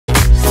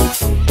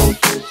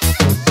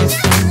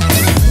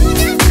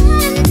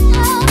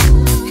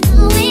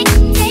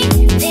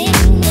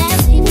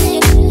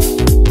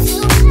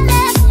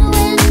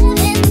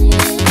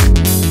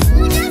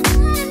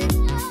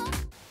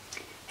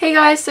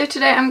guys, so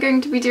today I'm going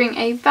to be doing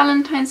a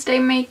Valentine's Day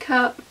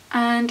makeup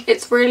and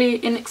it's really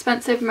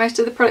inexpensive. Most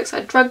of the products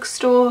are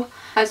drugstore,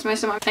 as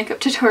most of my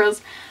makeup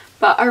tutorials,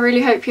 but I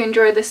really hope you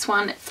enjoy this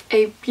one. It's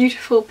a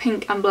beautiful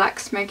pink and black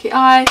smoky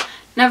eye.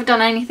 Never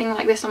done anything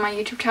like this on my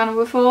YouTube channel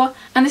before,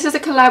 and this is a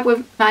collab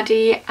with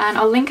Maddie, and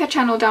I'll link her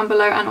channel down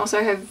below and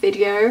also her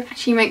video.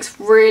 She makes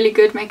really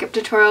good makeup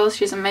tutorials.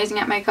 She's amazing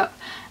at makeup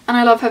and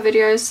I love her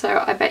videos,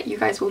 so I bet you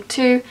guys will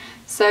too.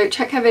 So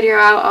check her video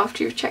out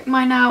after you've checked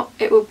mine out.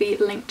 It will be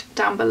linked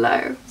down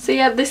below. So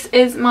yeah, this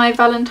is my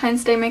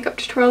Valentine's Day makeup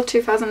tutorial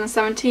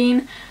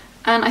 2017.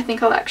 And I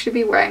think I'll actually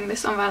be wearing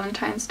this on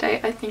Valentine's Day.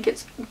 I think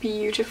it's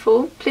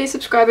beautiful. Please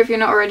subscribe if you're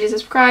not already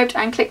subscribed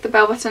and click the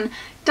bell button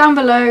down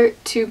below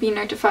to be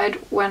notified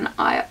when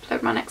I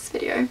upload my next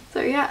video.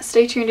 So yeah,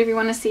 stay tuned if you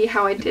want to see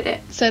how I did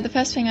it. So the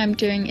first thing I'm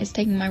doing is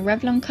taking my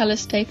Revlon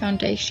Colourstay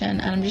foundation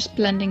and I'm just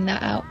blending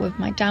that out with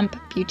my damp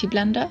beauty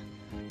blender.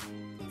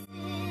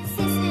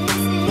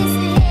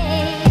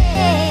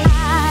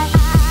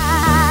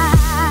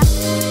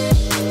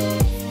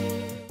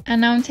 And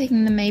now I'm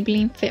taking the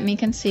Maybelline Fit Me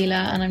Concealer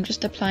and I'm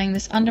just applying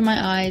this under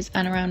my eyes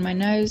and around my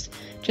nose,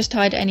 just to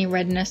hide any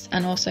redness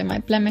and also my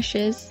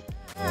blemishes.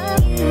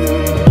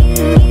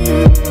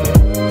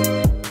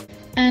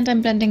 And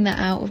I'm blending that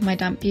out with my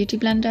damp beauty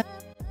blender.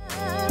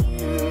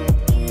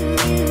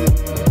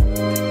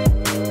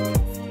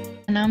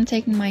 And now I'm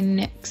taking my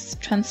NYX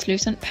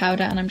translucent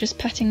powder and I'm just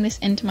patting this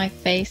into my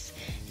face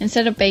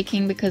instead of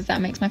baking because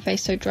that makes my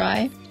face so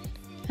dry.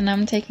 And now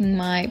I'm taking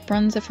my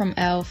bronzer from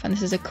ELF, and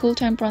this is a cool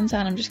tone bronzer,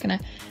 and I'm just going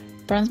to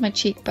bronze my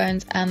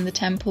cheekbones and the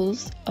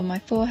temples of my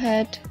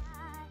forehead.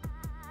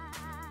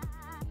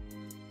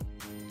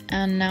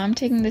 And now I'm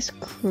taking this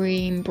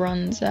cream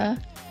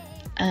bronzer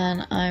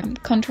and I'm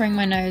contouring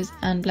my nose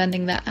and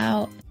blending that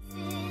out.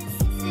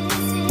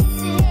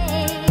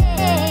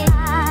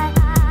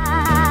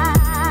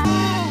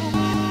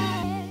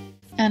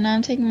 And now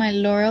I'm taking my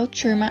Loreal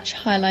True Match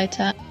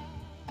highlighter.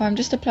 I'm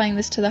just applying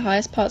this to the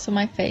highest parts of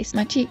my face,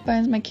 my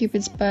cheekbones, my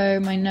cupid's bow,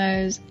 my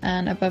nose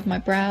and above my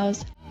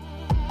brows.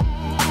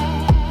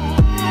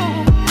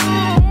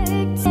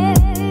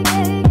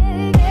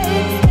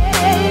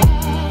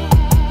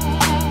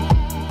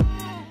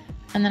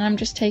 And then I'm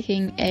just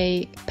taking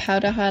a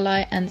powder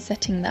highlight and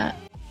setting that.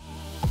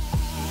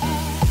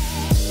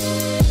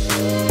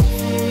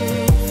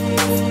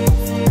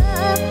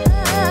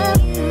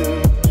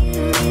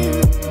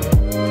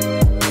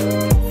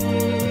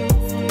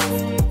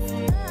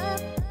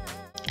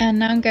 And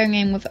now I'm going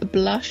in with a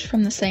blush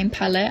from the same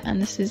palette,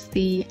 and this is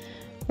the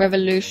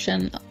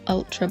Revolution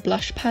Ultra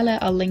Blush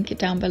palette. I'll link it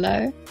down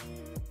below.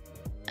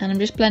 And I'm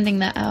just blending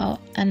that out.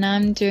 And now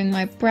I'm doing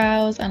my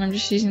brows and I'm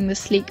just using the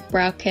Sleek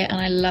Brow Kit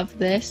and I love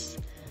this.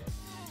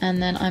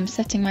 And then I'm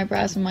setting my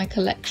brows with my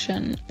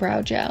Collection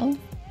Brow Gel.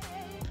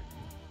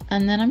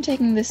 And then I'm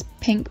taking this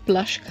pink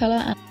blush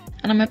colour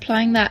and I'm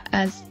applying that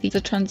as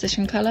the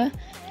transition colour.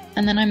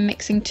 And then I'm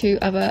mixing two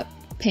other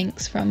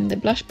pinks from the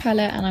blush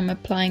palette and I'm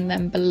applying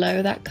them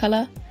below that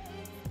colour,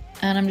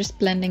 and I'm just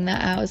blending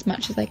that out as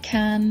much as I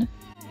can.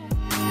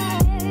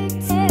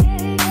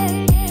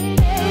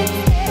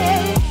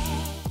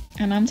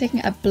 And I'm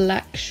taking a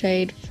black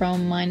shade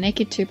from my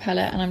Naked 2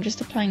 palette and I'm just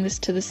applying this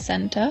to the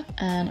centre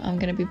and I'm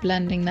going to be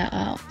blending that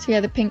out. So yeah,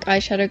 the pink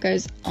eyeshadow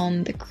goes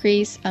on the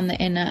crease and the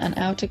inner and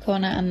outer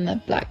corner and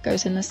the black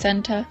goes in the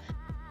centre.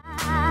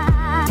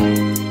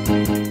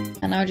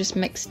 And I'll just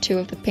mix two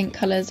of the pink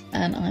colours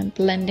and I'm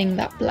blending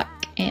that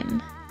black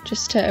in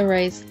just to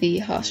erase the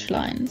harsh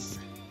lines.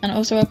 And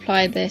also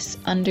apply this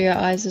under your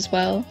eyes as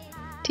well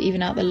to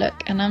even out the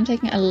look. And I'm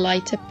taking a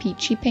lighter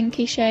peachy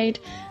pinky shade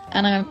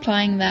and I'm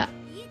applying that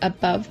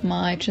above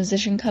my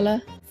transition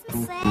colour.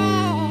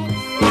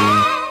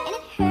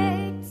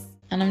 And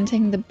I'm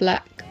taking the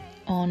black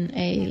on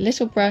a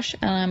little brush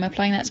and I'm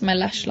applying that to my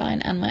lash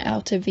line and my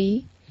outer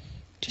V,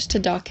 just to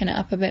darken it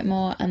up a bit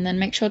more, and then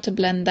make sure to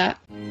blend that.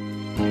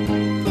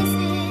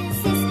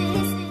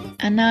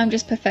 And now I'm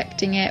just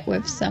perfecting it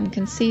with some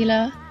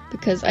concealer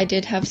because I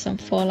did have some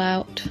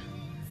fallout.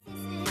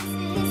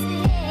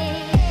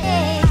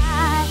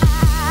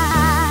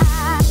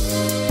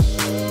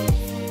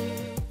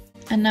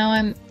 And now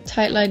I'm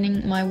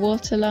tightlining my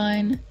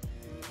waterline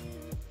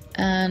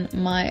and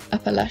my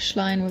upper lash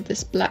line with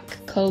this black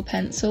kohl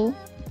pencil,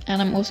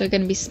 and I'm also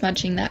going to be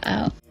smudging that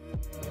out.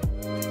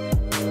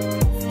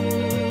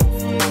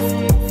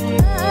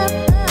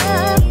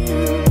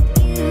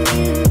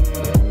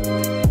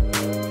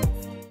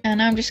 And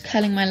now I'm just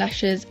curling my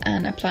lashes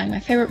and applying my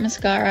favourite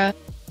mascara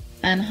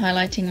and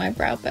highlighting my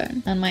brow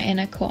bone and my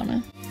inner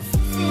corner.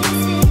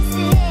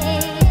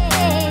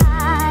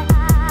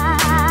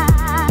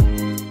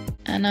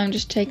 And now I'm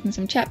just taking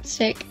some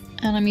chapstick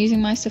and I'm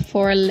using my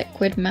Sephora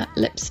liquid matte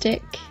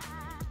lipstick.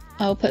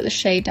 I'll put the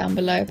shade down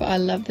below, but I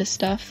love this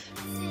stuff.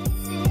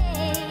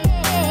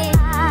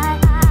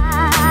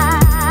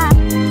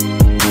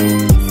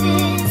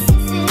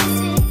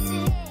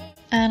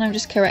 And I'm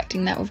just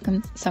correcting that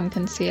with some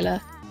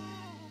concealer.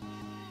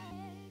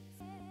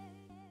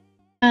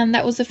 And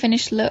that was the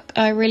finished look.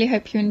 I really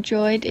hope you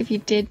enjoyed. If you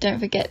did, don't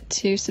forget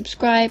to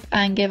subscribe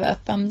and give it a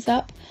thumbs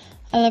up.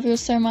 I love you all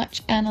so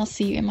much, and I'll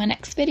see you in my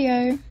next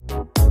video.